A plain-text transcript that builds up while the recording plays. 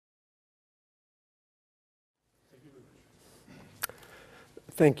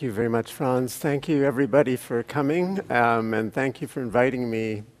Thank you very much, Franz. Thank you, everybody, for coming, and thank you for inviting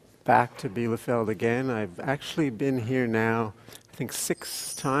me back to Bielefeld again. I've actually been here now, I think,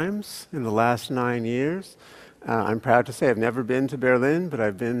 6 times in the last 9 years. I'm proud to say I've never been to Berlin, but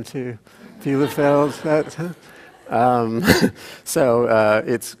I've been to Bielefeld. So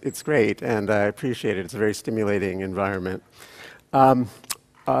it's great, and I appreciate it. It's a very stimulating environment.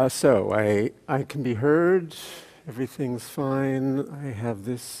 So I can be heard. Everything's fine. I have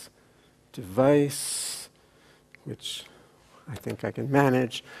this device, which I think I can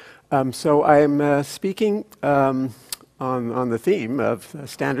manage. So I'm speaking on the theme of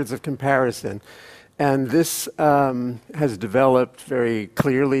standards of comparison. And this has developed very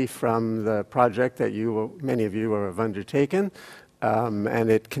clearly from the project that many of you have undertaken. And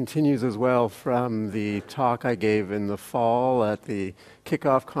it continues as well from the talk I gave in the fall at the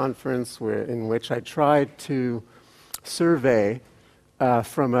kickoff conference, in which I tried to survey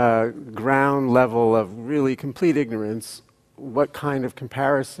from a ground level of really complete ignorance what kind of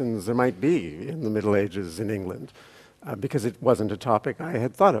comparisons there might be in the Middle Ages in England, because it wasn't a topic I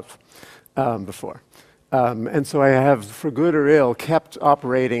had thought of before. And so I have, for good or ill, kept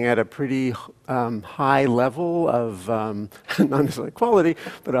operating at a pretty high level of, not necessarily quality,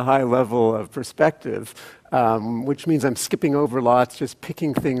 but a high level of perspective, which means I'm skipping over lots, just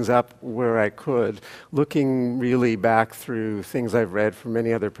picking things up where I could, looking really back through things I've read for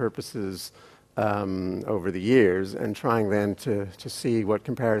many other purposes over the years, and trying then to see what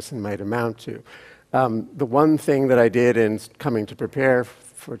comparison might amount to. The one thing that I did in coming to prepare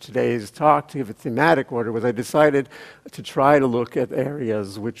for today's talk, to give a thematic order, was I decided to try to look at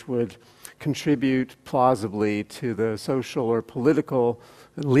areas which would contribute plausibly to the social or political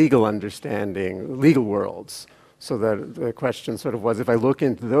and legal understanding, legal worlds. So that the question sort of was, if I look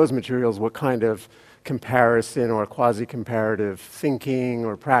into those materials, what kind of comparison or quasi-comparative thinking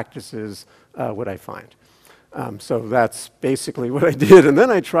or practices would I find? So that's basically what I did. And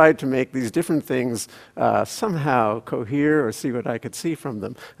then I tried to make these different things somehow cohere or see what I could see from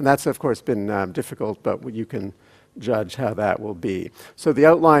them. And that's, of course, been difficult, but you can judge how that will be. So the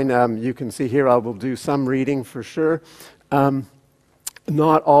outline you can see here, I will do some reading for sure.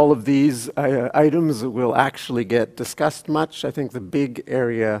 Not all of these items will actually get discussed much. I think the big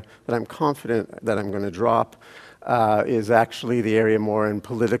area that I'm confident that I'm going to drop is actually the area more in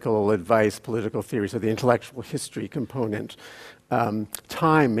political advice, political theory, so the intellectual history component.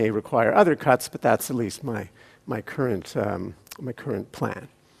 Time may require other cuts, but that's at least my current plan.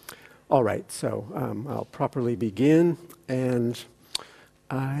 All right, so I'll properly begin, and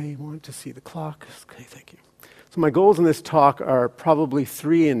I want to see the clock. Okay, thank you. So my goals in this talk are probably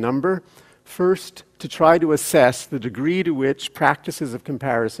 3 in number. First, to try to assess the degree to which practices of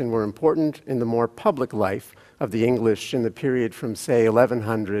comparison were important in the more public life of the English in the period from, say,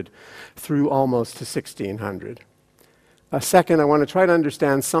 1100 through almost to 1600. Second, I want to try to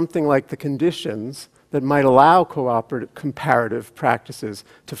understand something like the conditions that might allow comparative practices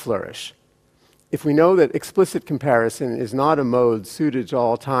to flourish. If we know that explicit comparison is not a mode suited to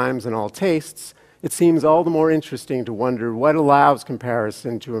all times and all tastes, it seems all the more interesting to wonder what allows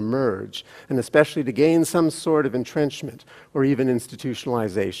comparison to emerge, and especially to gain some sort of entrenchment or even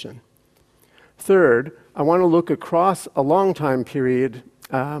institutionalization. Third, I want to look across a long time period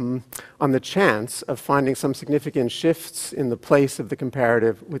on the chance of finding some significant shifts in the place of the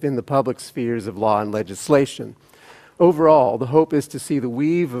comparative within the public spheres of law and legislation. Overall, the hope is to see the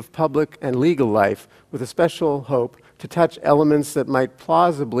weave of public and legal life with a special hope to touch elements that might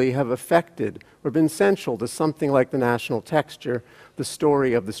plausibly have affected or been central to something like the national texture, the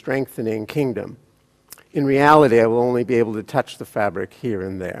story of the strengthening kingdom. In reality, I will only be able to touch the fabric here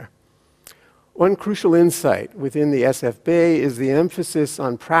and there. One crucial insight within the SFB is the emphasis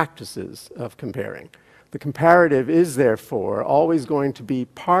on practices of comparing. The comparative is, therefore, always going to be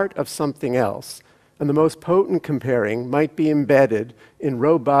part of something else, and the most potent comparing might be embedded in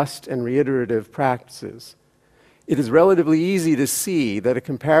robust and reiterative practices. It is relatively easy to see that a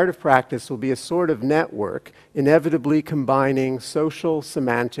comparative practice will be a sort of network, inevitably combining social,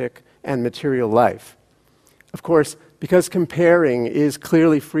 semantic, and material life. Of course, because comparing is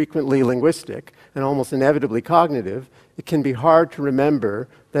clearly frequently linguistic and almost inevitably cognitive, it can be hard to remember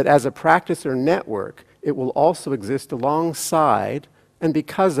that as a practice or network, it will also exist alongside and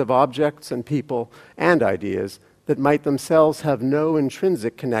because of objects and people and ideas that might themselves have no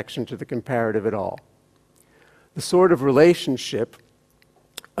intrinsic connection to the comparative at all. The sort of relationship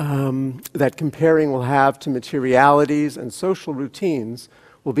that comparing will have to materialities and social routines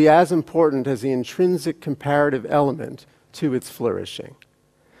will be as important as the intrinsic comparative element to its flourishing.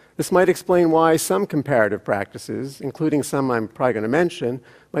 This might explain why some comparative practices, including some I'm probably going to mention,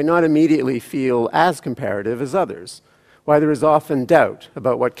 might not immediately feel as comparative as others, why there is often doubt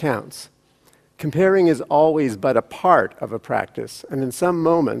about what counts. Comparing is always but a part of a practice, and in some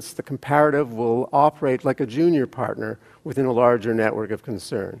moments, the comparative will operate like a junior partner within a larger network of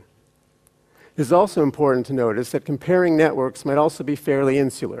concern. It is also important to notice that comparing networks might also be fairly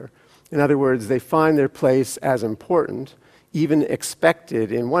insular. In other words, they find their place as important, even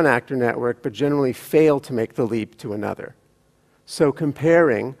expected in one actor network, but generally fail to make the leap to another. So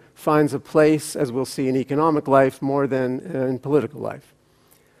comparing finds a place, as we'll see, in economic life more than in political life.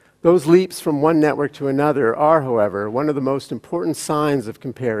 Those leaps from one network to another are, however, one of the most important signs of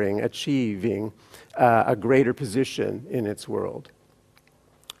comparing achieving a greater position in its world.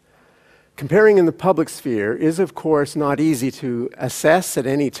 Comparing in the public sphere is, of course, not easy to assess at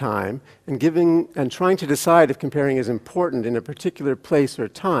any time, and trying to decide if comparing is important in a particular place or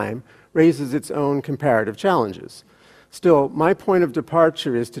time raises its own comparative challenges. Still, my point of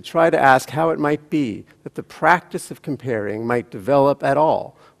departure is to try to ask how it might be that the practice of comparing might develop at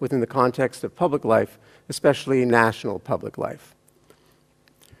all within the context of public life, especially national public life.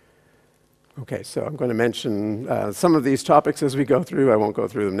 Okay, so I'm going to mention some of these topics as we go through. I won't go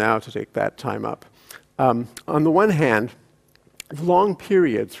through them now to take that time up. On the one hand, the long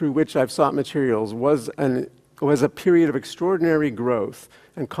period through which I've sought materials was a period of extraordinary growth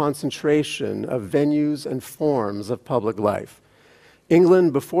and concentration of venues and forms of public life.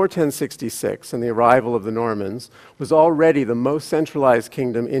 England, before 1066 and the arrival of the Normans, was already the most centralized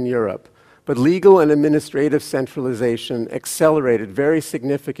kingdom in Europe, but legal and administrative centralization accelerated very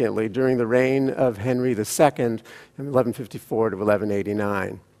significantly during the reign of Henry II in 1154 to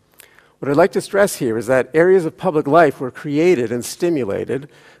 1189. What I'd like to stress here is that areas of public life were created and stimulated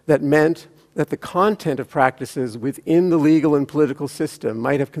that meant that the content of practices within the legal and political system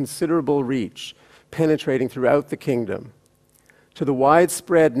might have considerable reach, penetrating throughout the kingdom. To the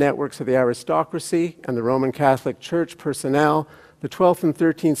widespread networks of the aristocracy and the Roman Catholic Church personnel, the 12th and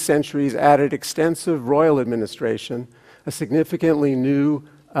 13th centuries added extensive royal administration, a significantly new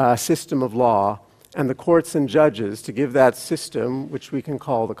system of law, and the courts and judges to give that system, which we can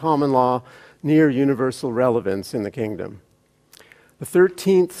call the common law, near universal relevance in the kingdom. The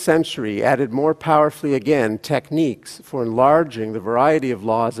 13th century added more powerfully again techniques for enlarging the variety of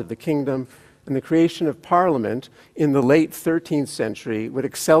laws of the kingdom, and the creation of Parliament in the late 13th century would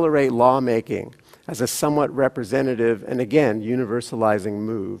accelerate lawmaking as a somewhat representative and again universalizing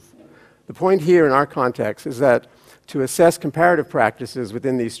move. The point here in our context is that to assess comparative practices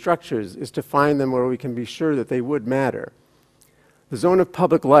within these structures is to find them where we can be sure that they would matter. The zone of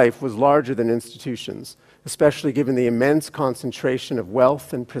public life was larger than institutions, especially given the immense concentration of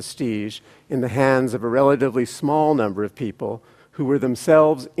wealth and prestige in the hands of a relatively small number of people who were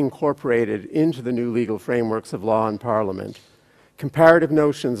themselves incorporated into the new legal frameworks of law and parliament. Comparative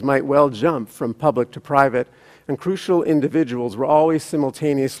notions might well jump from public to private, and crucial individuals were always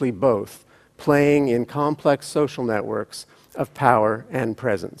simultaneously both, playing in complex social networks of power and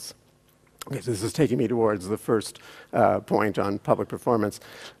presence. Okay, so this is taking me towards the first point on public performance.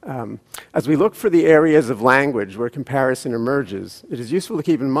 As we look for the areas of language where comparison emerges, it is useful to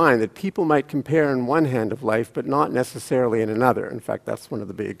keep in mind that people might compare in one hand of life, but not necessarily in another. In fact, that's one of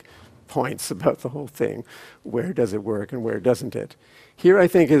the big points about the whole thing. Where does it work and where doesn't it? Here, I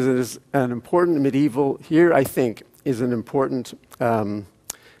think, is an important medieval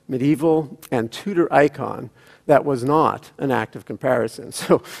medieval and Tudor icon that was not an act of comparison.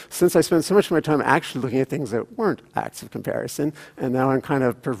 So since I spent so much of my time actually looking at things that weren't acts of comparison, and now I'm kind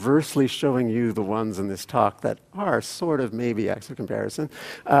of perversely showing you the ones in this talk that are sort of maybe acts of comparison,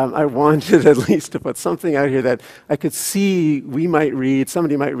 I wanted at least to put something out here that I could see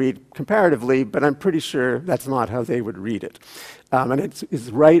somebody might read comparatively, but I'm pretty sure that's not how they would read it. And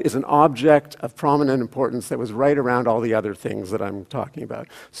it's an object of prominent importance that was right around all the other things that I'm talking about.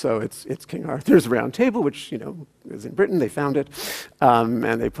 So it's King Arthur's Round Table, which is in Britain. They found it,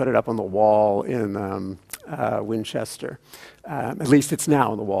 and they put it up on the wall in Winchester. At least it's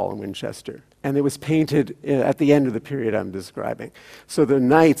now on the wall in Winchester. And it was painted at the end of the period I'm describing. So the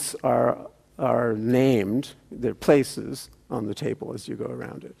knights are named, their places on the table as you go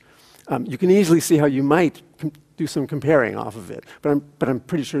around it. You can easily see how you might do some comparing off of it, but I'm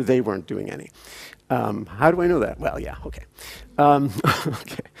pretty sure they weren't doing any. How do I know that? Well, yeah, okay.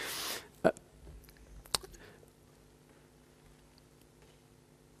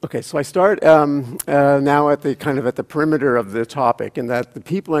 Okay. Okay, so I start now at the kind of at the perimeter of the topic, in that the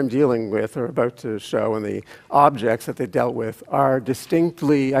people I'm dealing with are about to show, and the objects that they dealt with are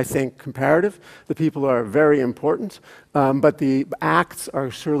distinctly, I think, comparative. The people are very important, but the acts are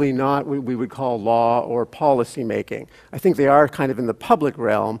surely not what we would call law or policy making. I think they are kind of in the public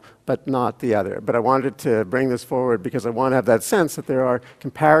realm, but not the other. But I wanted to bring this forward because I want to have that sense that there are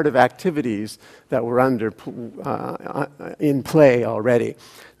comparative activities that were in play already.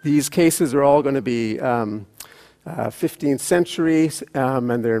 These cases are all going to be 15th century,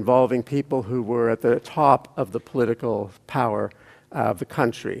 and they're involving people who were at the top of the political power of the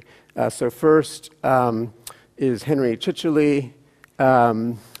country. So first is Henry Chichely,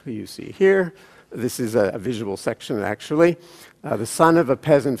 who you see here. This is a visual section, actually. The son of a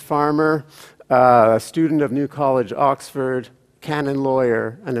peasant farmer, a student of New College, Oxford, canon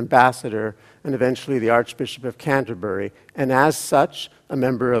lawyer, an ambassador, and eventually the Archbishop of Canterbury, and as such, a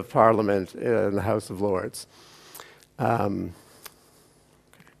member of Parliament in the House of Lords.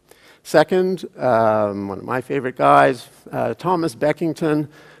 Second, one of my favorite guys, Thomas Beckington.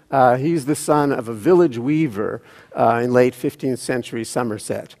 He's the son of a village weaver in late 15th century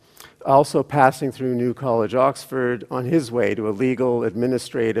Somerset, also passing through New College, Oxford, on his way to a legal,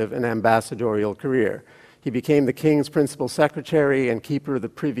 administrative, and ambassadorial career. He became the King's principal secretary and keeper of the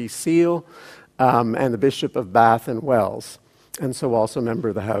Privy Seal, and the Bishop of Bath and Wells, and so also a member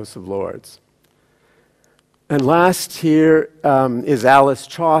of the House of Lords. And last here is Alice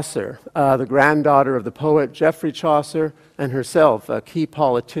Chaucer, the granddaughter of the poet Geoffrey Chaucer, and herself a key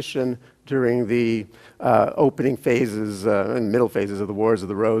politician during the opening phases and middle phases of the Wars of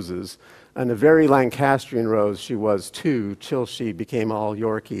the Roses. And a very Lancastrian rose she was too, till she became all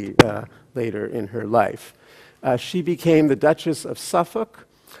Yorkie later in her life. She became the Duchess of Suffolk,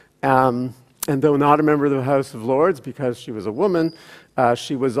 and though not a member of the House of Lords because she was a woman,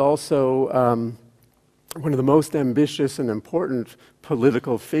 she was also one of the most ambitious and important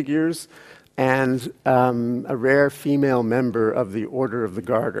political figures, and a rare female member of the Order of the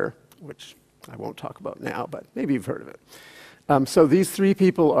Garter, which I won't talk about now, but maybe you've heard of it. So these three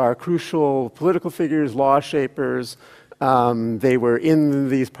people are crucial political figures, law shapers. They were in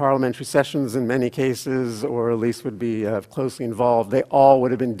these parliamentary sessions in many cases, or at least would be closely involved. They all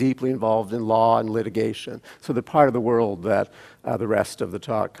would have been deeply involved in law and litigation. So the part of the world that the rest of the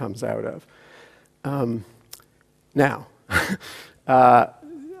talk comes out of. Now,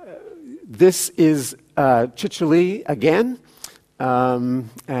 this is Chichely again, and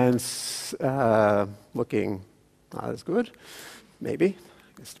looking not as good, maybe,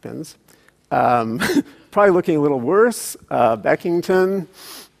 I guess it depends. Probably looking a little worse, Beckington.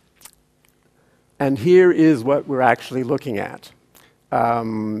 And here is what we're actually looking at.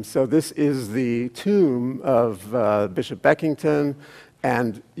 So this is the tomb of Bishop Beckington,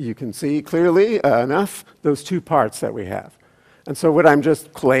 and you can see clearly enough those two parts that we have. And so what I'm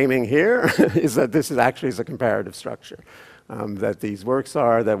just claiming here is that this is actually a comparative structure. That these works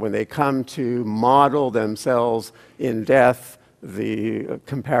are that when they come to model themselves in death, the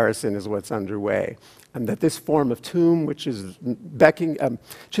comparison is what's underway. And that this form of tomb, which is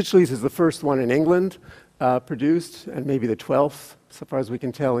Chichely's is the first one in England produced, and maybe the 12th, so far as we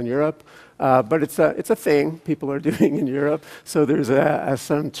can tell, in Europe. But it's a thing people are doing in Europe. So there's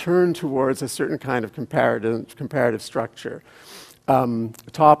some turn towards a certain kind of comparative structure.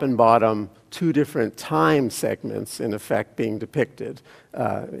 Top and bottom, two different time segments, in effect, being depicted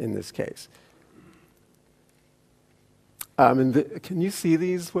in this case. Can you see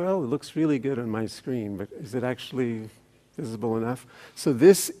these well? It looks really good on my screen, but is it actually visible enough? So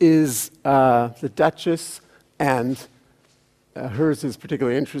this is the Duchess, and hers is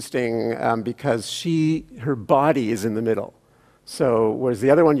particularly interesting because her body is in the middle. So whereas the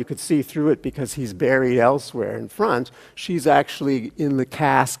other one you could see through it because he's buried elsewhere in front, she's actually in the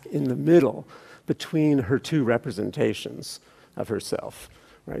cask in the middle between her two representations of herself.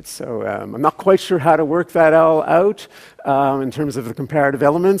 Right, so I'm not quite sure how to work that all out in terms of the comparative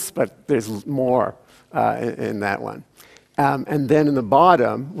elements, but there's more in that one. And then in the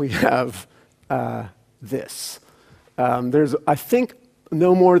bottom, we have this. There's, I think,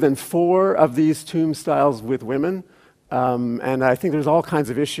 no more than 4 of these tomb styles with women, and I think there's all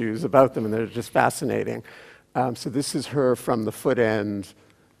kinds of issues about them, and they're just fascinating. So this is her from the foot end,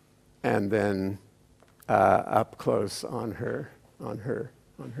 and then up close on her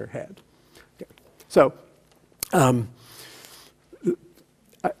head. Okay. So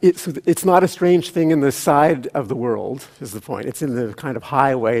it's not a strange thing in the side of the world, is the point. It's in the kind of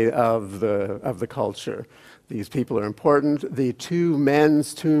highway of the culture. These people are important. The 2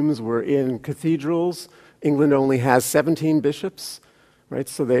 men's tombs were in cathedrals. England only has 17 bishops, right?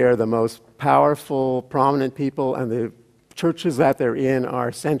 So they are the most powerful, prominent people, and the churches that they're in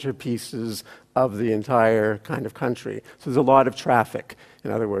are centerpieces of the entire kind of country. So there's a lot of traffic,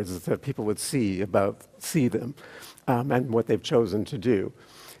 in other words, that people would see them and what they've chosen to do.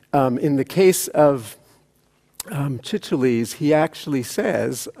 In the case of Chicheles, he actually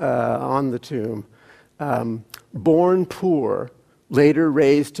says on the tomb, born poor, later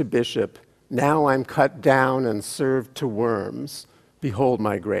raised to bishop, now I'm cut down and served to worms, behold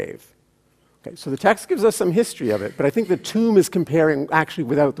my grave. Okay, so the text gives us some history of it, but I think the tomb is comparing actually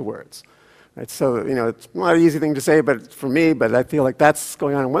without the words. Right, so, you know, it's not an easy thing to say for me, but I feel like that's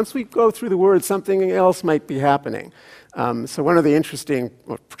going on. And once we go through the words, something else might be happening. So one of the interesting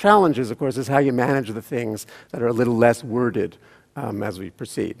challenges, of course, is how you manage the things that are a little less worded as we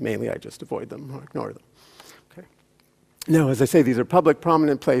proceed. Mainly, I just avoid them or ignore them. Okay. Now, as I say, these are public,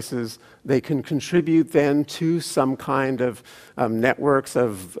 prominent places. They can contribute then to some kind of networks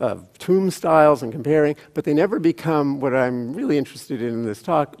of tomb styles and comparing, but they never become what I'm really interested in this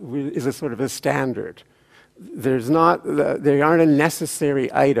talk is a sort of a standard. They aren't a necessary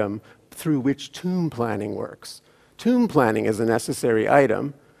item through which tomb planning works. Tomb planning is a necessary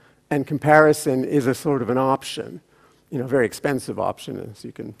item, and comparison is a sort of an option, you know, a very expensive option, as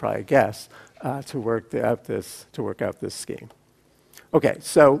you can probably guess, to work out this scheme. Okay,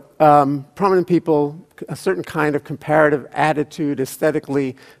 so prominent people, a certain kind of comparative attitude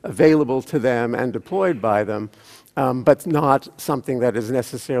aesthetically available to them and deployed by them, but not something that is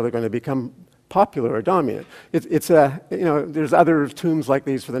necessarily going to become popular or dominant. There's other tombs like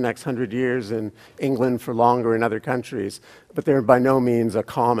these for the next 100 years in England, for longer in other countries, but they're by no means a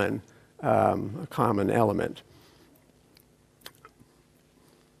common element.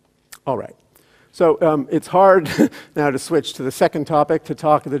 All right. So it's hard now to switch to the second topic, to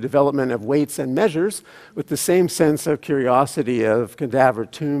talk of the development of weights and measures with the same sense of curiosity of cadaver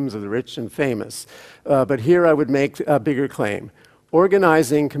tombs of the rich and famous. But here I would make a bigger claim.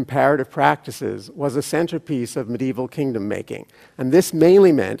 Organizing comparative practices was a centerpiece of medieval kingdom making, and this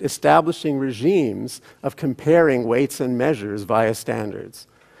mainly meant establishing regimes of comparing weights and measures via standards.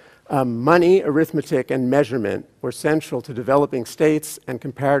 Money, arithmetic, and measurement were central to developing states, and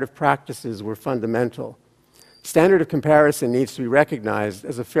comparative practices were fundamental. Standard of comparison needs to be recognized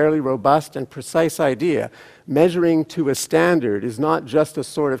as a fairly robust and precise idea. Measuring to a standard is not just a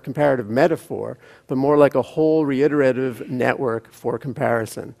sort of comparative metaphor, but more like a whole reiterative network for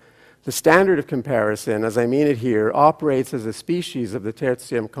comparison. The standard of comparison, as I mean it here, operates as a species of the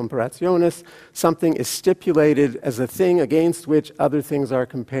tertium comparationis. Something is stipulated as a thing against which other things are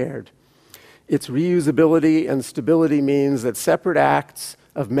compared. Its reusability and stability means that separate acts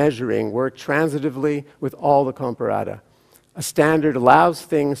of measuring work transitively with all the comparata. A standard allows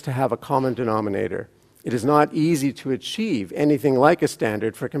things to have a common denominator. It is not easy to achieve anything like a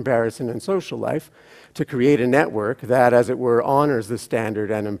standard for comparison in social life, to create a network that, as it were, honors the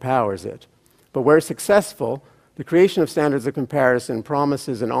standard and empowers it. But where successful, the creation of standards of comparison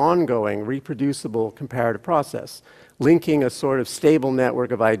promises an ongoing, reproducible comparative process, linking a sort of stable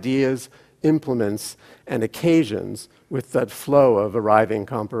network of ideas, implements, and occasions with that flow of arriving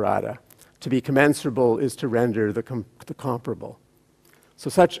comparata. To be commensurable is to render the comparable. So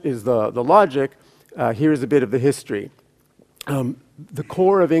such is the logic. Here's a bit of the history. The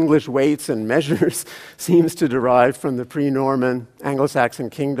core of English weights and measures seems to derive from the pre-Norman Anglo-Saxon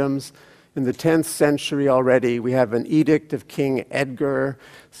kingdoms. In the 10th century already, we have an edict of King Edgar,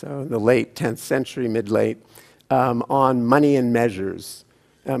 so the late 10th century, mid-late, on money and measures.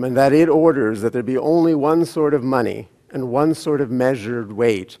 And that it orders that there be only one sort of money and one sort of measured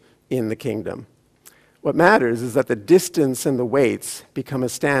weight in the kingdom. What matters is that the distance and the weights become a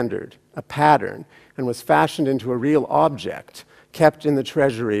standard, a pattern, and was fashioned into a real object, kept in the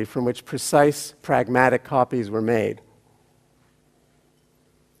treasury from which precise, pragmatic copies were made.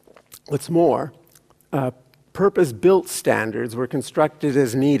 What's more, purpose-built standards were constructed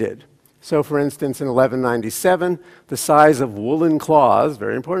as needed. So, for instance, in 1197, the size of woolen cloths,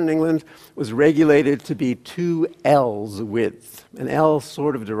 very important in England, was regulated to be 2 ells width. An ell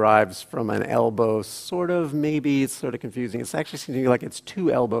sort of derives from an elbow, sort of, maybe it's sort of confusing. It's actually seeming like it's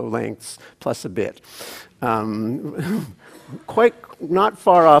 2 elbow lengths plus a bit. Quite not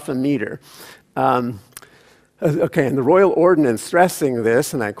far off a meter. Okay, and the royal ordinance stressing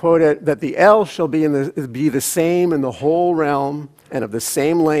this, and I quote it, that the ell shall be the same in the whole realm, and of the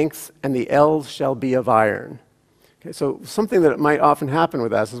same length, and the ells shall be of iron. Okay, so something that might often happen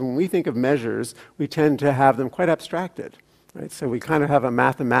with us is when we think of measures, we tend to have them quite abstracted. Right? So we kind of have a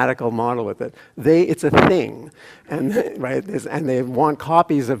mathematical model with it. It's a thing, and, right, and they want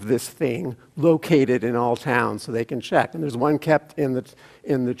copies of this thing located in all towns so they can check. And there's one kept in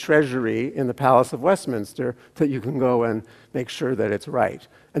the treasury in the Palace of Westminster that you can go and make sure that it's right.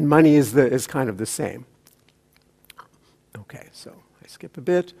 And money is kind of the same. Okay, so I skip a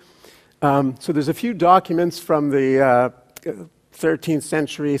bit. So there's a few documents from the 13th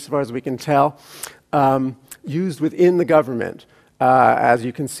century, as far as we can tell, used within the government. As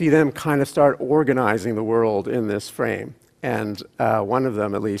you can see them kind of start organizing the world in this frame. And one of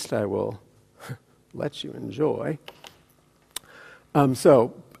them, at least, I will let you enjoy.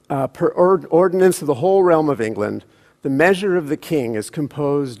 Per ordinance of the whole realm of England, the measure of the king is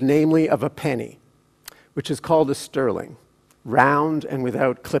composed namely of a penny, which is called a sterling, round and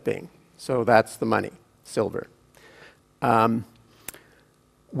without clipping. So that's the money, silver.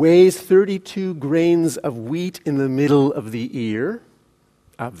 Weighs 32 grains of wheat in the middle of the ear,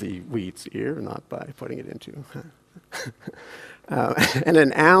 of the wheat's ear, not by putting it into. And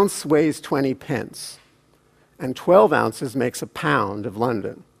an ounce weighs 20 pence, and 12 ounces makes a pound of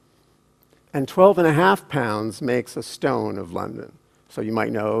London, and 12.5 pounds makes a stone of London. So you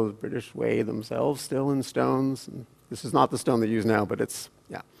might know the British weigh themselves still in stones. And this is not the stone they use now, but it's,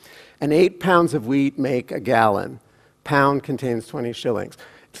 yeah. And 8 pounds of wheat make a gallon. Pound contains 20 shillings.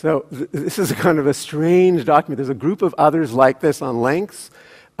 So this is a kind of a strange document. There's a group of others like this on lengths,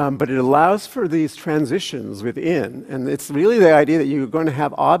 but it allows for these transitions within. And it's really the idea that you're going to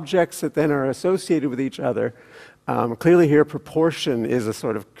have objects that then are associated with each other. Clearly here, proportion is a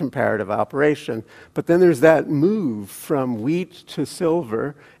sort of comparative operation. But then there's that move from wheat to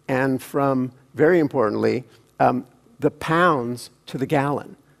silver and from, very importantly, the pounds to the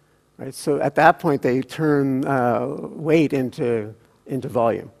gallon. Right? So at that point, they turn weight into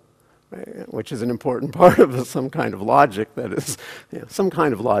volume, right? Which is an important part of some kind of logic that is, some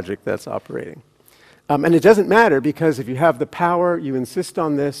kind of logic that's operating. And it doesn't matter because if you have the power, you insist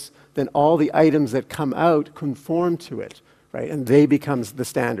on this, then all the items that come out conform to it, right? And they become the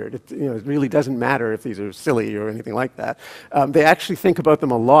standard. It really doesn't matter if these are silly or anything like that. They actually think about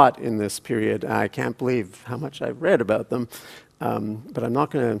them a lot in this period. I can't believe how much I've read about them, but I'm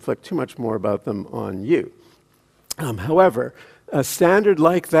not going to inflict too much more about them on you. However, a standard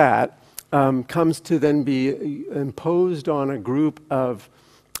like that comes to then be imposed on a group of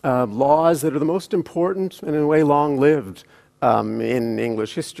laws that are the most important and in a way long-lived in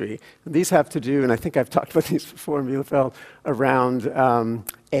English history. These have to do, and I think I've talked about these before in Bielefeld, around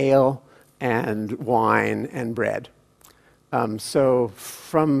ale and wine and bread. So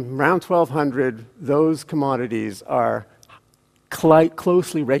from around 1200, those commodities are quite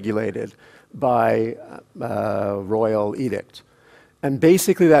closely regulated by royal edict. And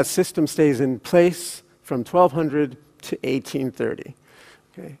basically that system stays in place from 1200 to 1830,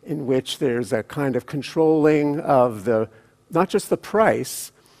 okay, in which there's a kind of controlling of not just the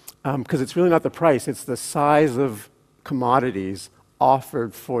price, because it's really not the price, it's the size of commodities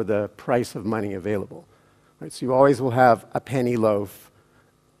offered for the price of money available. Right? So you always will have a penny loaf,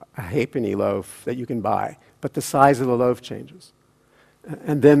 a halfpenny loaf that you can buy, but the size of the loaf changes.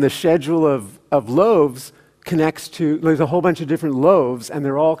 And then the schedule of loaves connects to, there's a whole bunch of different loaves, and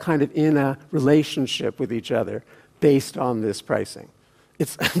they're all kind of in a relationship with each other based on this pricing.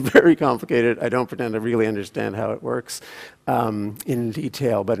 It's very complicated. I don't pretend to really understand how it works in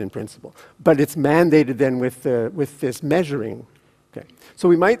detail, but in principle. But it's mandated then with this measuring. Okay. So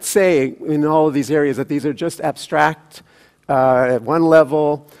we might say in all of these areas that these are just abstract at one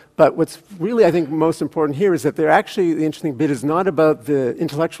level. But what's really, I think, most important here is that they're actually, the interesting bit is not about the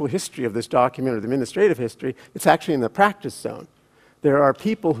intellectual history of this document or the administrative history. It's actually in the practice zone. There are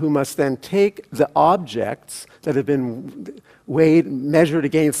people who must then take the objects that have been weighed, measured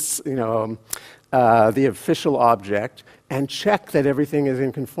against, the official object and check that everything is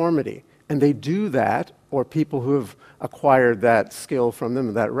in conformity. And they do that, or people who have acquired that skill from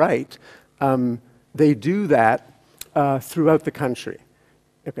them, that right, they do that throughout the country.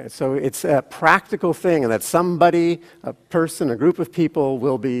 Okay, so it's a practical thing, and that somebody, a person, a group of people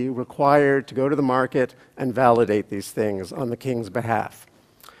will be required to go to the market and validate these things on the king's behalf.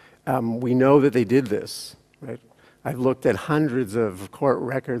 We know that they did this, right? I've looked at hundreds of court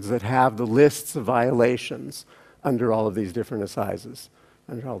records that have the lists of violations under all of these different assizes,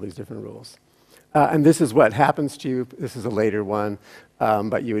 under all these different rules. And this is what happens to you. This is a later one,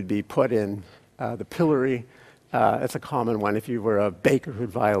 but you would be put in the pillory. It's a common one if you were a baker who'd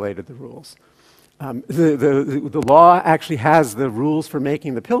violated the rules. The law actually has the rules for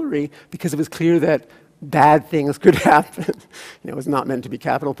making the pillory because it was clear that bad things could happen. It was not meant to be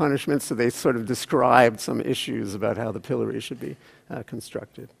capital punishment, so they sort of described some issues about how the pillory should be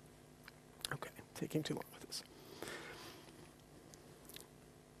constructed. Okay, taking too long with this.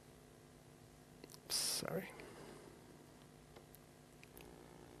 Sorry.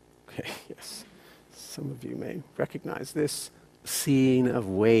 Okay, yes. Some of you may recognize this scene of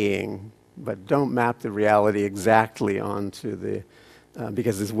weighing, but don't map the reality exactly onto the,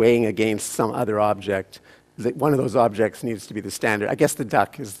 because it's weighing against some other object. One of those objects needs to be the standard. I guess the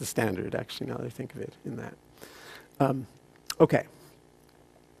duck is the standard, actually, now that I think of it in that. Okay.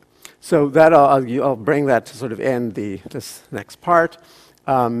 So that I'll bring that to sort of end this next part.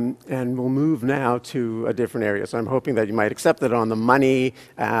 And we'll move now to a different area. So I'm hoping that you might accept that on the money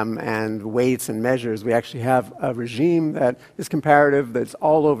and weights and measures, we actually have a regime that is comparative, that's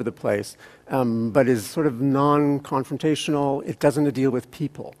all over the place, but is sort of non-confrontational. It doesn't deal with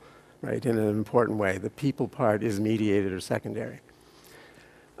people, right, in an important way. The people part is mediated or secondary.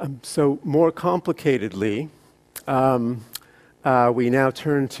 So more complicatedly, we now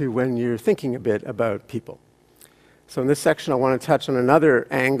turn to when you're thinking a bit about people. So in this section, I want to touch on another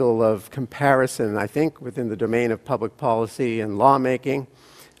angle of comparison, I think, within the domain of public policy and lawmaking.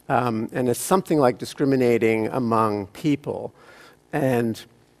 And it's something like discriminating among people, and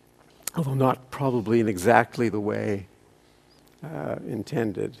although not probably in exactly the way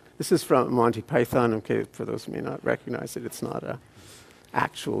intended. This is from Monty Python. Okay, for those who may not recognize it, it's not an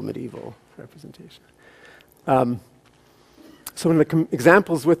actual medieval representation. So in the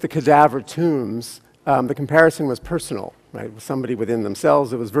examples with the cadaver tombs, the comparison was personal, right? With somebody within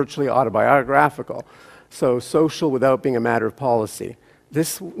themselves. It was virtually autobiographical. So social without being a matter of policy.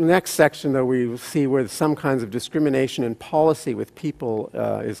 This next section, though, we see where some kinds of discrimination in policy with people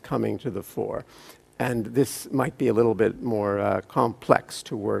is coming to the fore. And this might be a little bit more complex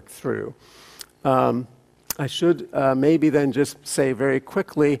to work through. I should maybe then just say very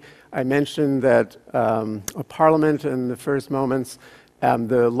quickly, I mentioned that a parliament in the first moments,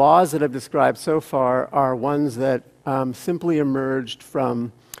 the laws that I've described so far are ones that simply emerged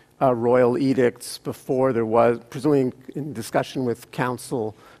from royal edicts before there was, presumably in discussion with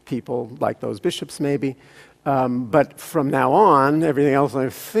council people like those bishops maybe. But from now on, everything else I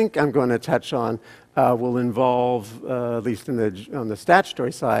think I'm going to touch on will involve, at least on the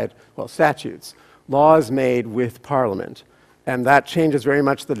statutory side, well, statutes, laws made with Parliament. And that changes very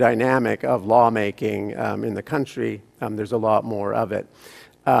much the dynamic of lawmaking in the country. There's a lot more of it.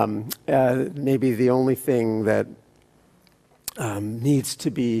 Maybe the only thing that needs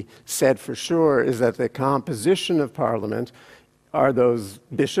to be said for sure is that the composition of Parliament are those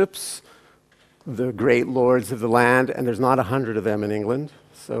bishops, the great lords of the land, and there's not 100 of them in England.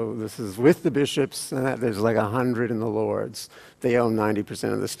 So this is with the bishops, and there's like 100 in the lords. They own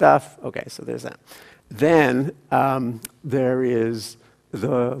 90% of the stuff. Okay, so there's that. Then there is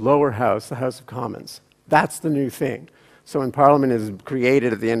the lower house, the House of Commons. That's the new thing. So when Parliament is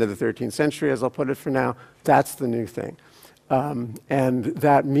created at the end of the 13th century, as I'll put it for now, that's the new thing. And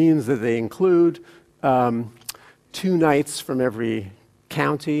that means that they include 2 knights from every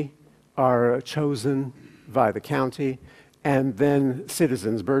county are chosen by the county, and then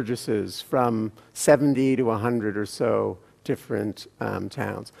citizens, burgesses, from 70 to 100 or so different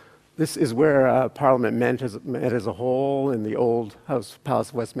towns. This is where Parliament met as a whole in the old Palace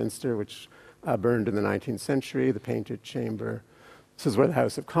of Westminster, which burned in the 19th century, the Painted Chamber. This is where the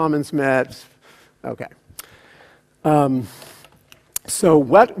House of Commons met. Okay. So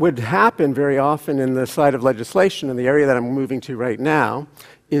what would happen very often in the side of legislation, in the area that I'm moving to right now,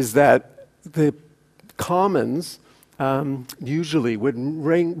 is that the Commons usually would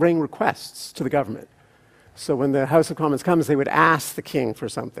bring requests to the government. So when the House of Commons comes, they would ask the king for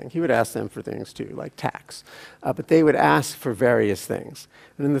something. He would ask them for things too, like tax. But they would ask for various things.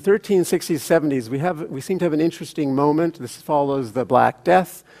 And in the 1360s, 70s, we seem to have an interesting moment. This follows the Black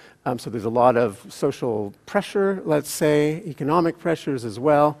Death. So there's a lot of social pressure, let's say, economic pressures as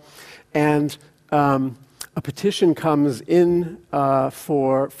well. And a petition comes in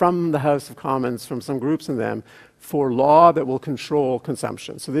from the House of Commons, from some groups in them, for law that will control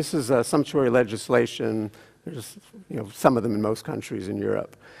consumption. So this is sumptuary legislation. There's some of them in most countries in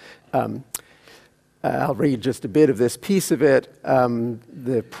Europe. I'll read just a bit of this piece of it.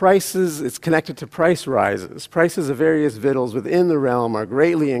 The prices, it's connected to price rises. Prices of various victuals within the realm are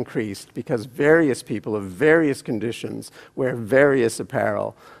greatly increased because various people of various conditions wear various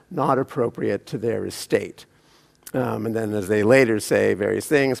apparel not appropriate to their estate. And then as they later say various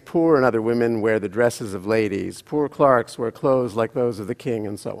things, poor and other women wear the dresses of ladies. Poor clerks wear clothes like those of the king,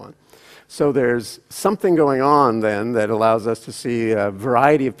 and so on. So there's something going on then that allows us to see a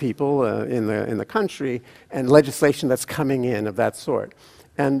variety of people in the country and legislation that's coming in of that sort.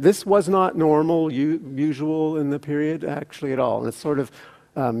 And this was not normal, usual in the period actually at all. And it's sort of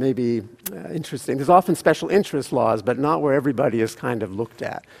maybe interesting. There's often special interest laws, but not where everybody is kind of looked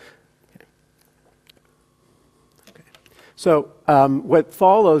at. Okay. So what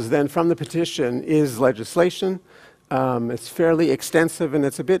follows then from the petition is legislation. It's fairly extensive and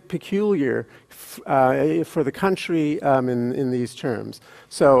it's a bit peculiar for the country in these terms.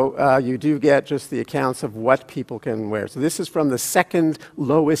 So you do get just the accounts of what people can wear. So this is from the second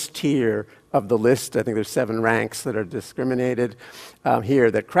lowest tier of the list. I think there's 7 ranks that are discriminated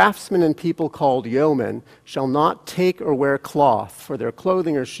here. That craftsmen and people called yeomen shall not take or wear cloth for their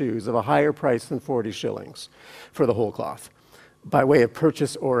clothing or shoes of a higher price than 40 shillings for the whole cloth, by way of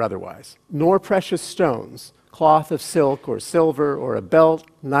purchase or otherwise, nor precious stones, cloth of silk or silver, or a belt,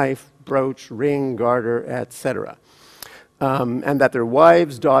 knife, brooch, ring, garter, etc. And that their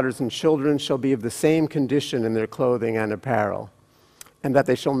wives, daughters, and children shall be of the same condition in their clothing and apparel. And that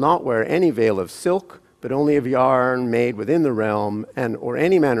they shall not wear any veil of silk, but only of yarn made within the realm, and or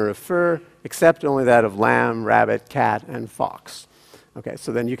any manner of fur, except only that of lamb, rabbit, cat, and fox. Okay,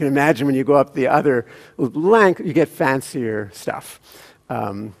 so then you can imagine when you go up the other rank, you get fancier stuff.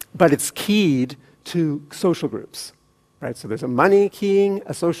 But it's keyed to social groups, right? So there's a money keying,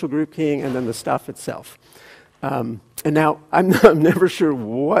 a social group keying, and then the stuff itself. And now I'm never sure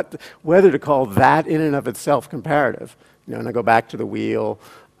whether to call that in and of itself comparative. You know, and I go back to the wheel,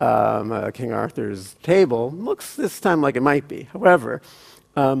 King Arthur's table. Looks this time like it might be. However,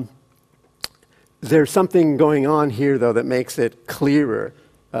 there's something going on here, though, that makes it clearer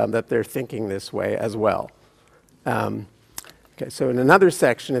that they're thinking this way as well. Okay, so in another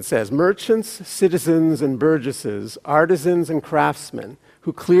section it says, merchants, citizens, and burgesses, artisans, and craftsmen,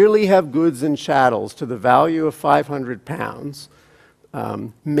 who clearly have goods and chattels to the value of 500 pounds,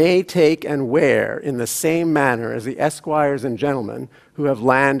 may take and wear in the same manner as the esquires and gentlemen who have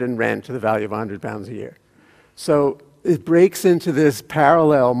land and rent to the value of 100 pounds a year. So it breaks into this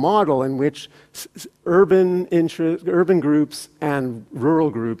parallel model in which urban groups and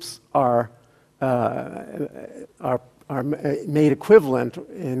rural groups are made equivalent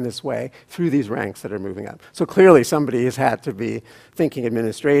in this way through these ranks that are moving up. So clearly somebody has had to be thinking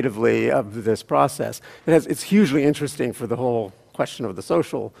administratively of this process. It's hugely interesting for the whole question of the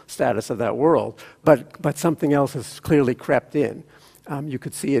social status of that world, but something else has clearly crept in. You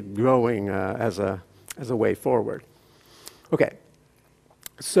could see it growing as a way forward. Okay,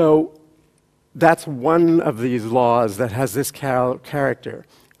 so that's one of these laws that has this character.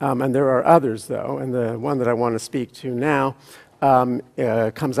 And there are others, though, and the one that I want to speak to now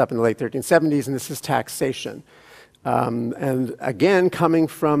comes up in the late 1370s, and this is taxation. And again, coming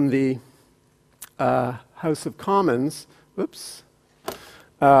from the House of Commons, whoops,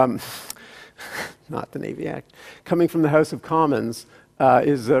 not the Navy Act, coming from the House of Commons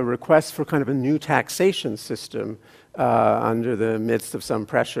is a request for kind of a new taxation system under the midst of some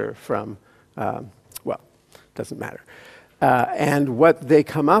pressure from, well, doesn't matter. And what they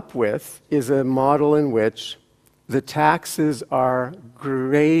come up with is a model in which the taxes are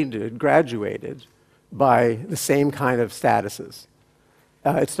graduated by the same kind of statuses.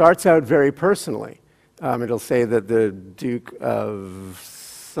 It starts out very personally. It'll say that the Duke of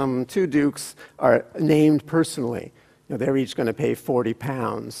some 2 dukes are named personally. You know, they're each going to pay 40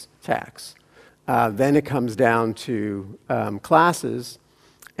 pounds tax. Then it comes down to classes,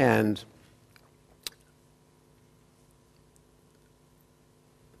 and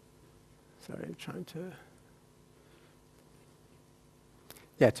sorry, I'm trying to...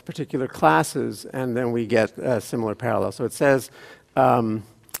 Yeah, to particular classes, and then we get a similar parallel. So it says, you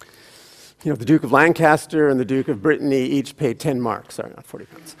know, the Duke of Lancaster and the Duke of Brittany each paid 10 marks, sorry, not 40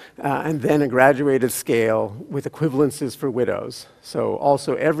 pounds. And then a graduated scale with equivalences for widows. So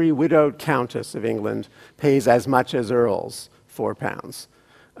also every widowed countess of England pays as much as earls, 4 pounds.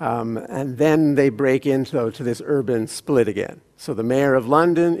 And then they break into to this urban split again. So the mayor of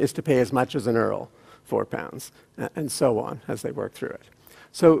London is to pay as much as an earl, 4 pounds, and so on as they work through it.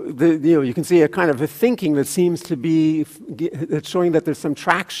 So you can see a kind of a thinking that seems to be that's showing that there's some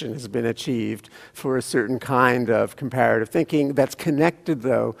traction has been achieved for a certain kind of comparative thinking that's connected,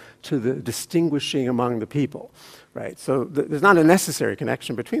 though, to the distinguishing among the people. Right, so there's not a necessary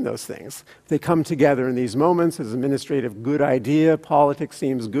connection between those things. They come together in these moments as administrative good idea. Politics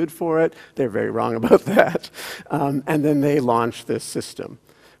seems good for it. They're very wrong about that. And then they launch this system.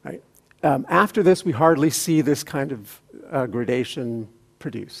 Right? After this, we hardly see this kind of gradation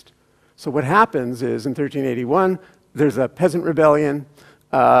produced. So what happens is in 1381, there's a peasant rebellion.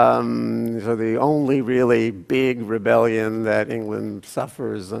 So the only really big rebellion that England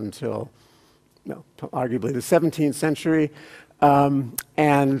suffers until, arguably the 17th century.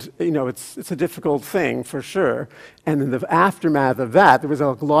 And, it's a difficult thing for sure. And in the aftermath of that, there was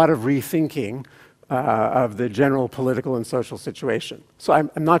a lot of rethinking of the general political and social situation. So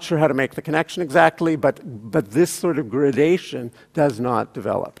I'm not sure how to make the connection exactly, but this sort of gradation does not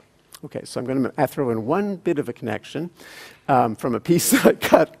develop. Okay, so I'm going to throw in one bit of a connection from a piece that I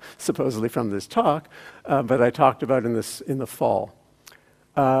cut supposedly from this talk, but I talked about in the fall.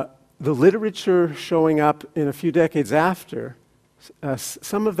 The literature showing up in a few decades after,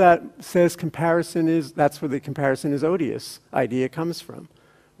 some of that says that's where the comparison is odious idea comes from.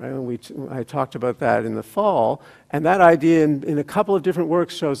 Right? I talked about that in the fall, and that idea in a couple of different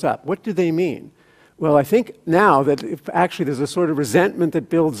works shows up. What do they mean? Well, I think now that actually there's a sort of resentment that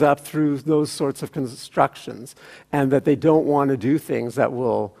builds up through those sorts of constructions, and that they don't want to do things that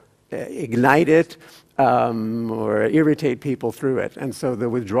will ignite it or irritate people through it. And so the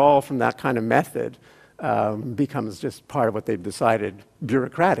withdrawal from that kind of method becomes just part of what they've decided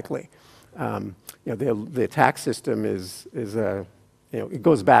bureaucratically. The tax system is it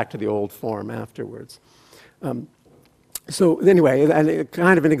goes back to the old form afterwards. So anyway, and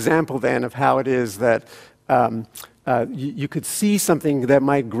kind of an example then of how it is that you could see something that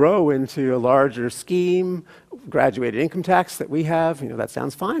might grow into a larger scheme, graduated income tax that we have. That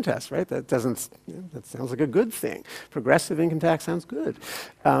sounds fine to us, right? That sounds like a good thing. Progressive income tax sounds good.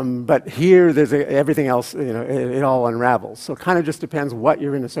 But here, there's everything else. It all unravels. So it kind of just depends what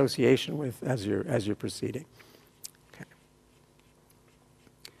you're in association with as you're proceeding.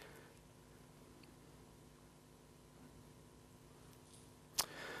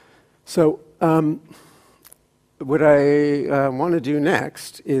 So what I want to do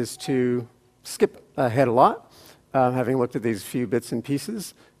next is to skip ahead a lot, having looked at these few bits and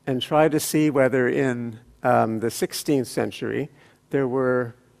pieces, and try to see whether in the 16th century there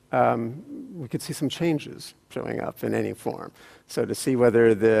were, we could see some changes showing up in any form. So to see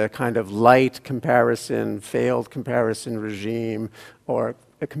whether the kind of light comparison, failed comparison regime, or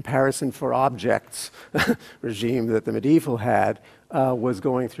a comparison for objects regime that the medieval had was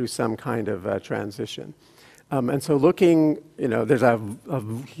going through some kind of transition. And so looking, there's a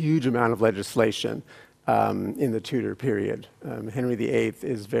huge amount of legislation in the Tudor period. Henry VIII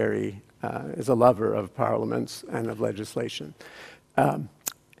is is a lover of parliaments and of legislation.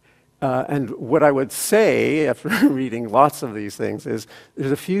 And what I would say after reading lots of these things is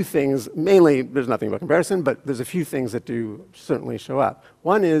there's a few things, mainly there's nothing about comparison, but there's a few things that do certainly show up.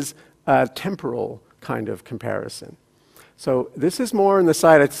 One is a temporal kind of comparison. So this is more on the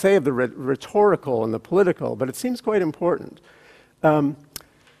side, I'd say, of the rhetorical and the political, but it seems quite important.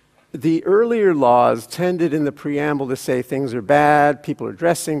 The earlier laws tended in the preamble to say things are bad, people are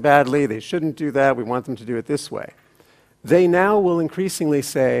dressing badly, they shouldn't do that, we want them to do it this way. They now will increasingly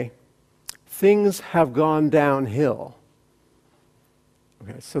say, things have gone downhill.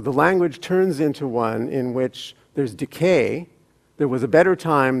 Okay, so the language turns into one in which there's decay, there was a better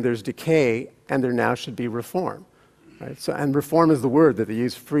time, there's decay, and there now should be reform. Right? So, and reform is the word that they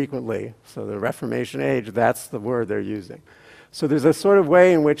use frequently. So the Reformation age, that's the word they're using. So there's a sort of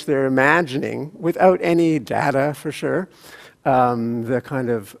way in which they're imagining, without any data for sure, the kind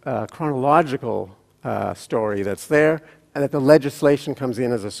of chronological story that's there, and that the legislation comes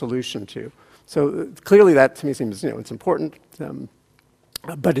in as a solution to. So clearly that to me seems, it's important,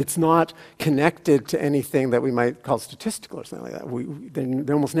 but it's not connected to anything that we might call statistical or something like that.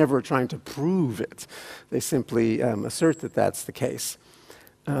 They almost never are trying to prove it. They simply assert that that's the case.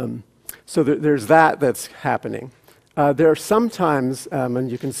 So there's that's happening. There are sometimes, and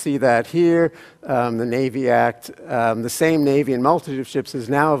you can see that here, the Navy Act, the same Navy and multitude of ships is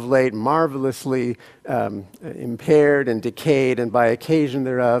now of late marvelously impaired and decayed, and by occasion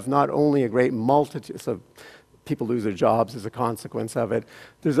thereof, not only a great multitude, so people lose their jobs as a consequence of it.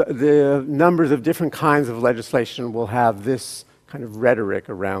 The numbers of different kinds of legislation will have this kind of rhetoric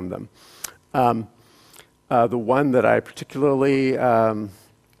around them. The one that I particularly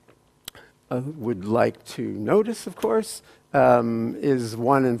would like to notice, of course, is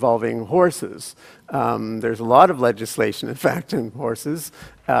one involving horses. There's a lot of legislation, in fact, in horses,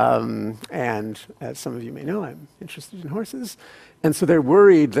 and as some of you may know, I'm interested in horses. And so they're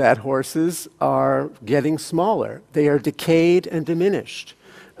worried that horses are getting smaller. They are decayed and diminished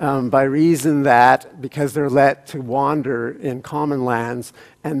by reason that, because they're let to wander in common lands,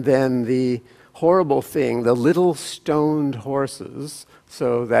 and then the horrible thing, the little stoned horses,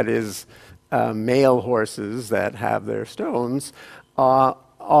 so that is male horses that have their stones,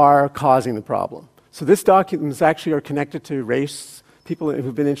 are causing the problem. So these documents actually are connected to race. people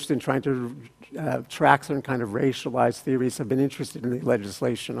who've been interested in trying to track certain kind of racialized theories have been interested in the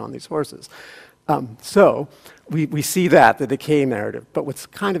legislation on these horses. So we see that, the decay narrative. But what's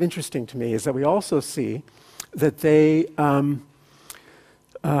kind of interesting to me is that we also see that they,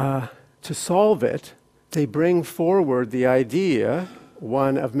 to solve it, they bring forward the idea,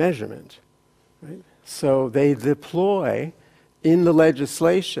 one of measurement. Right? So they deploy in the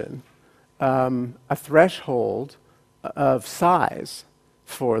legislation a threshold of size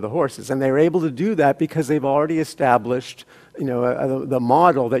for the horses. And they're able to do that because they've already established, the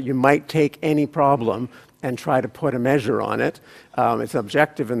model that you might take any problem and try to put a measure on it. It's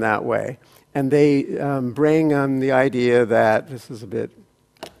objective in that way. And they bring the idea that, this is a bit,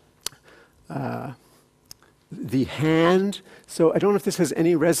 the hand, so I don't know if this has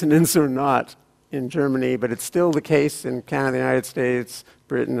any resonance or not in Germany, but it's still the case in Canada, the United States,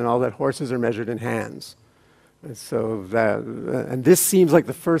 Britain, and all that horses are measured in hands. And so and this seems like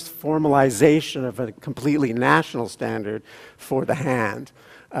the first formalization of a completely national standard for the hand,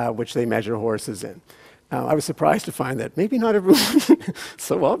 which they measure horses in. I was surprised to find that maybe not everyone,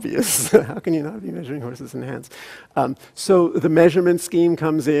 so obvious. How can you not be measuring horses in hands? So the measurement scheme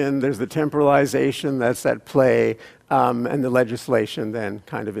comes in, there's the temporalization that's at play, and the legislation then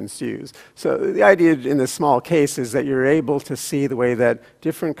kind of ensues. So the idea in this small case is that you're able to see the way that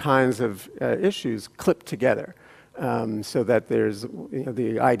different kinds of issues clip together. So that there's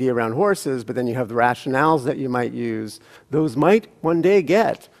the idea around horses, but then you have the rationales that you might use. Those might one day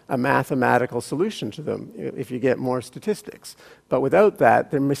get a mathematical solution to them if you get more statistics. But without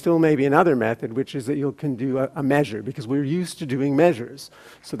that, there still may be another method, which is that you can do a measure, because we're used to doing measures.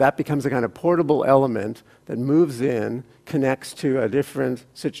 So that becomes a kind of portable element that moves in, connects to a different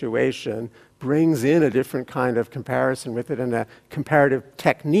situation, brings in a different kind of comparison with it and a comparative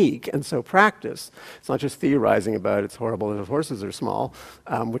technique, and so practice. It's not just theorizing about it's horrible if horses are small,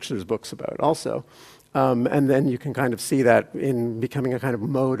 which there's books about also. And then you can kind of see that in becoming a kind of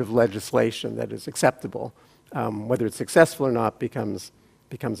mode of legislation that is acceptable. Whether it's successful or not becomes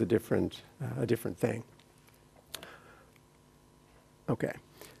a different thing. Okay.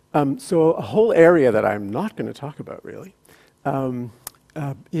 So a whole area that I'm not going to talk about really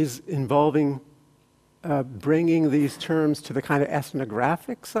is involving bringing these terms to the kind of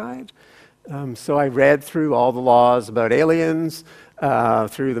ethnographic side. So I read through all the laws about aliens,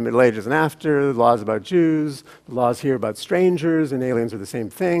 through the Middle Ages and after, the laws about Jews, the laws here about strangers, and aliens are the same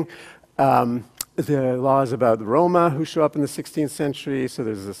thing. The laws about the Roma who show up in the 16th century, so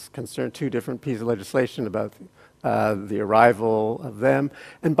there's this concern, two different pieces of legislation about the arrival of them.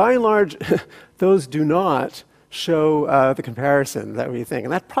 And by and large, those do not show the comparison that we think.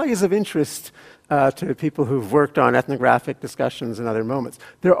 And that probably is of interest to people who've worked on ethnographic discussions in other moments.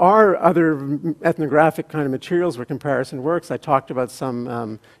 There are other ethnographic kind of materials where comparison works. I talked about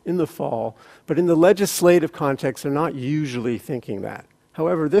some in the fall. But in the legislative context, they're not usually thinking that.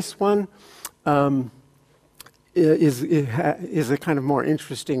 However, this one is a kind of more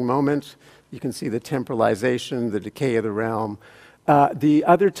interesting moment. You can see the temporalization, the decay of the realm. The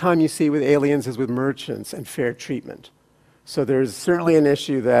other time you see with aliens is with merchants and fair treatment. So there's certainly an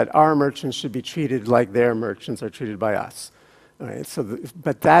issue that our merchants should be treated like their merchants are treated by us. All right, so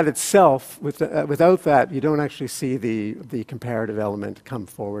but that itself, without that, you don't actually see the comparative element come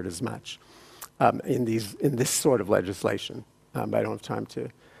forward as much in this sort of legislation. But I don't have time to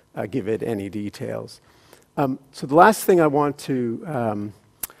give it any details. So the last thing I want to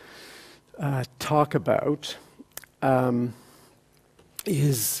talk about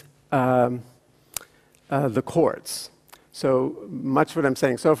is the courts. So much of what I'm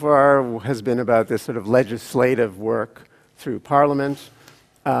saying so far has been about this sort of legislative work through Parliament,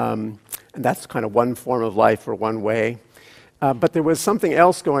 and that's kind of one form of life or one way. But there was something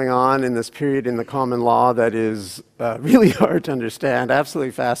else going on in this period in the common law that is really hard to understand,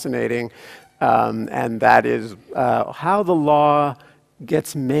 absolutely fascinating, and that is how the law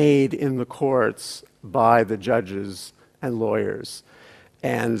gets made in the courts by the judges and lawyers.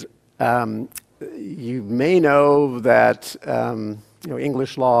 And you may know that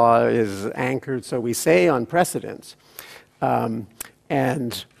English law is anchored, so we say, on precedent. So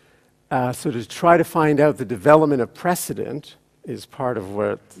to try to find out the development of precedent is part of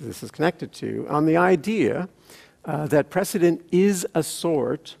what this is connected to, on the idea that precedent is a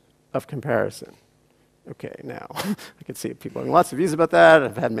sort of comparison. Okay, now, I can see people having lots of views about that.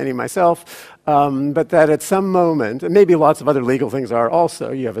 I've had many myself. But that at some moment, and maybe lots of other legal things are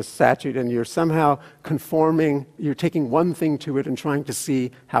also, you have a statute and you're somehow conforming, you're taking one thing to it and trying to see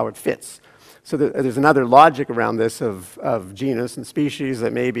how it fits. So there's another logic around this of genus and species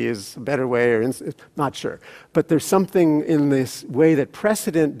that maybe is a better way, or not sure. But there's something in this way that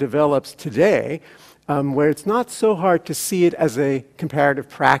precedent develops today where it's not so hard to see it as a comparative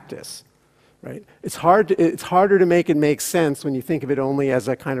practice. Right? It's harder to make it make sense when you think of it only as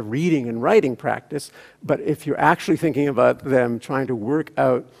a kind of reading and writing practice, but if you're actually thinking about them trying to work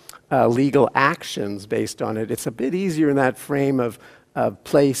out legal actions based on it, it's a bit easier in that frame of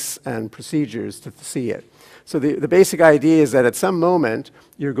place and procedures to see it. So the basic idea is that at some moment,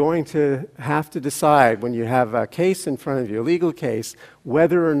 you're going to have to decide when you have a case in front of you, a legal case,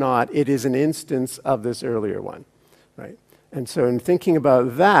 whether or not it is an instance of this earlier one. Right? And so in thinking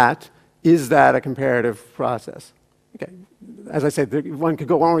about that, is that a comparative process? Okay, as I said, one could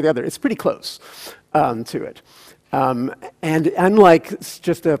go one or the other. It's pretty close to it. And unlike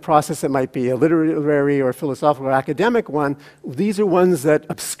just a process that might be a literary or philosophical or academic one, these are ones that,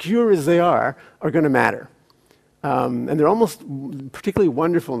 obscure as they are going to matter. And they're almost particularly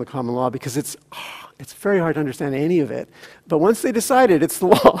wonderful in the common law because it's very hard to understand any of it. But once they decide it, it's the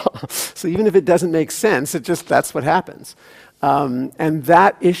law. So even if it doesn't make sense, that's what happens. And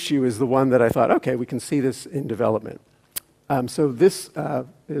that issue is the one that I thought, okay, we can see this in development. So this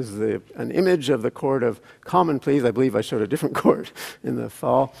is an image of the Court of Common Pleas. I believe I showed a different court in the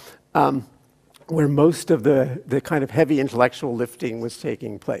fall, where most of the kind of heavy intellectual lifting was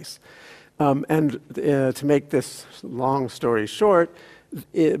taking place. To make this long story short,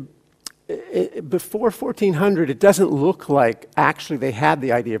 before 1400, it doesn't look like actually they had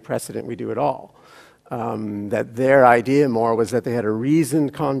the idea of precedent we do at all. That their idea more was that they had a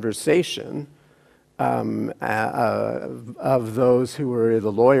reasoned conversation of those who were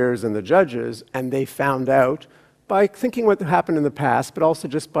the lawyers and the judges, and they found out by thinking what happened in the past, but also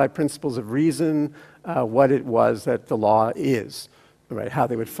just by principles of reason, what it was that the law is, right? How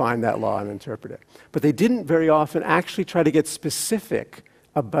they would find that law and interpret it. But they didn't very often actually try to get specific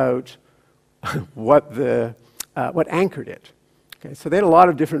about what anchored it. Okay, so they had a lot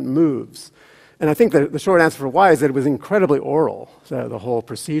of different moves. And I think the short answer for why is that it was incredibly oral, the whole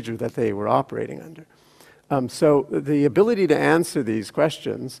procedure that they were operating under. So the ability to answer these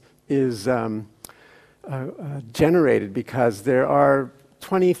questions is generated because there are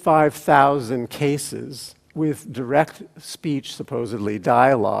 25,000 cases with direct speech, supposedly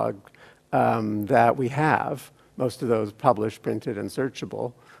dialogue, that we have, most of those published, printed, and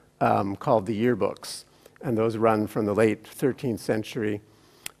searchable, called the yearbooks. And those run from the late 13th century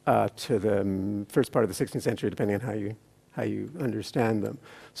to the first part of the 16th century, depending on how you understand them.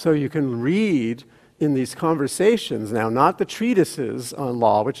 So you can read in these conversations now, not the treatises on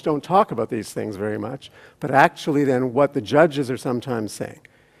law, which don't talk about these things very much, but actually then what the judges are sometimes saying.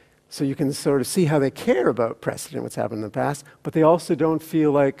 So you can sort of see how they care about precedent, what's happened in the past, but they also don't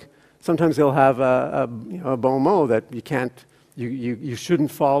feel like, sometimes they'll have a bon mot that you shouldn't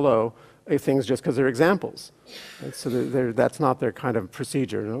follow things just because they're examples. Right? So that's not their kind of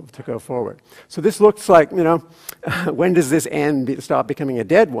procedure to go forward. So this looks like, when does this end, stop becoming a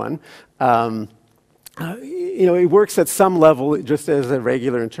dead one? It works at some level just as a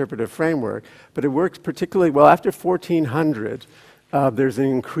regular interpretive framework, but it works particularly well after 1400. There's an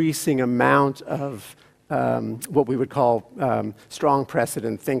increasing amount of what we would call strong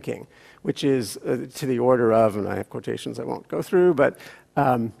precedent thinking, which is to the order of, and I have quotations I won't go through, but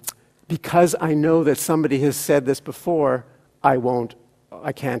because I know that somebody has said this before, I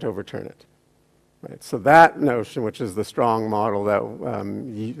can't overturn it. Right? So that notion, which is the strong model that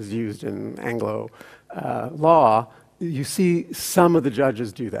is used in Anglo law, you see some of the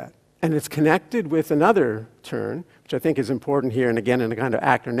judges do that. And it's connected with another turn, which I think is important here, and again in a kind of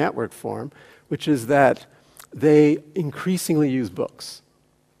actor network form, which is that they increasingly use books.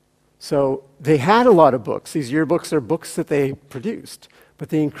 So they had a lot of books. These yearbooks are books that they produced, but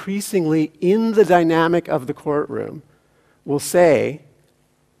they increasingly, in the dynamic of the courtroom, will say,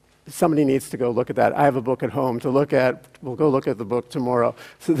 somebody needs to go look at that. I have a book at home to look at. We'll go look at the book tomorrow.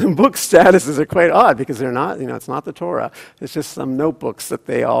 So the book statuses are quite odd because they're not, it's not the Torah. It's just some notebooks that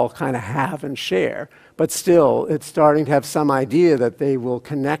they all kind of have and share. But still, it's starting to have some idea that they will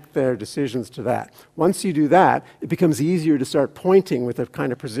connect their decisions to that. Once you do that, it becomes easier to start pointing with a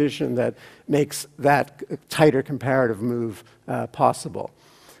kind of precision that makes that tighter comparative move possible.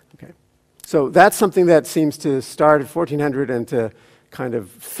 Okay. So that's something that seems to start at 1400 and to kind of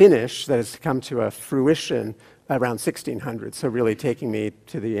finish, that has come to a fruition around 1600. So really taking me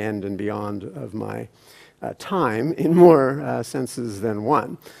to the end and beyond of my time in more senses than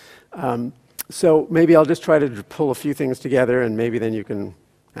one. So maybe I'll just try to pull a few things together and maybe then you can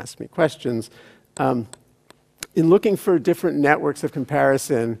ask me questions. In looking for different networks of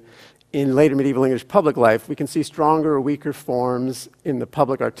comparison, in later medieval English public life, we can see stronger or weaker forms in the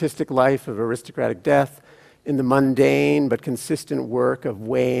public artistic life of aristocratic death, in the mundane but consistent work of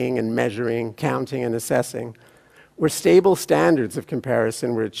weighing and measuring, counting and assessing. Where stable standards of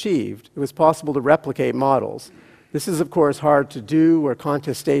comparison were achieved, it was possible to replicate models. This is, of course, hard to do where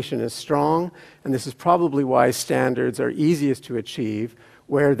contestation is strong, and this is probably why standards are easiest to achieve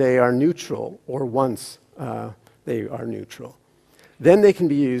where they are neutral, or once they are neutral. Then they can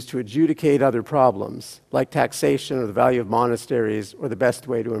be used to adjudicate other problems, like taxation or the value of monasteries or the best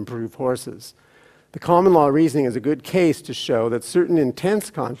way to improve horses. The common law reasoning is a good case to show that certain intense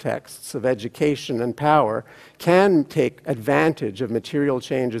contexts of education and power can take advantage of material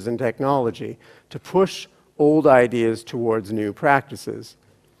changes in technology to push old ideas towards new practices.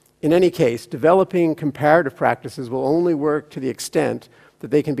 In any case, developing comparative practices will only work to the extent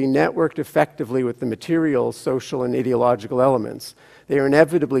that they can be networked effectively with the material, social, and ideological elements. They are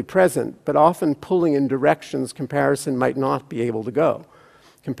inevitably present, but often pulling in directions comparison might not be able to go.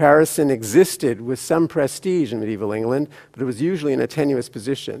 Comparison existed with some prestige in medieval England, but it was usually in a tenuous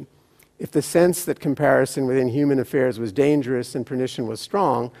position. If the sense that comparison within human affairs was dangerous and pernicious was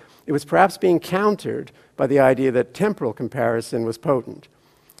strong, it was perhaps being countered by the idea that temporal comparison was potent.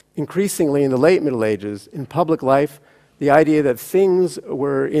 Increasingly, in the late Middle Ages, in public life, the idea that things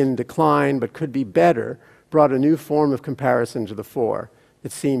were in decline but could be better brought a new form of comparison to the fore.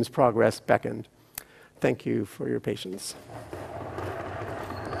 It seems progress beckoned. Thank you for your patience.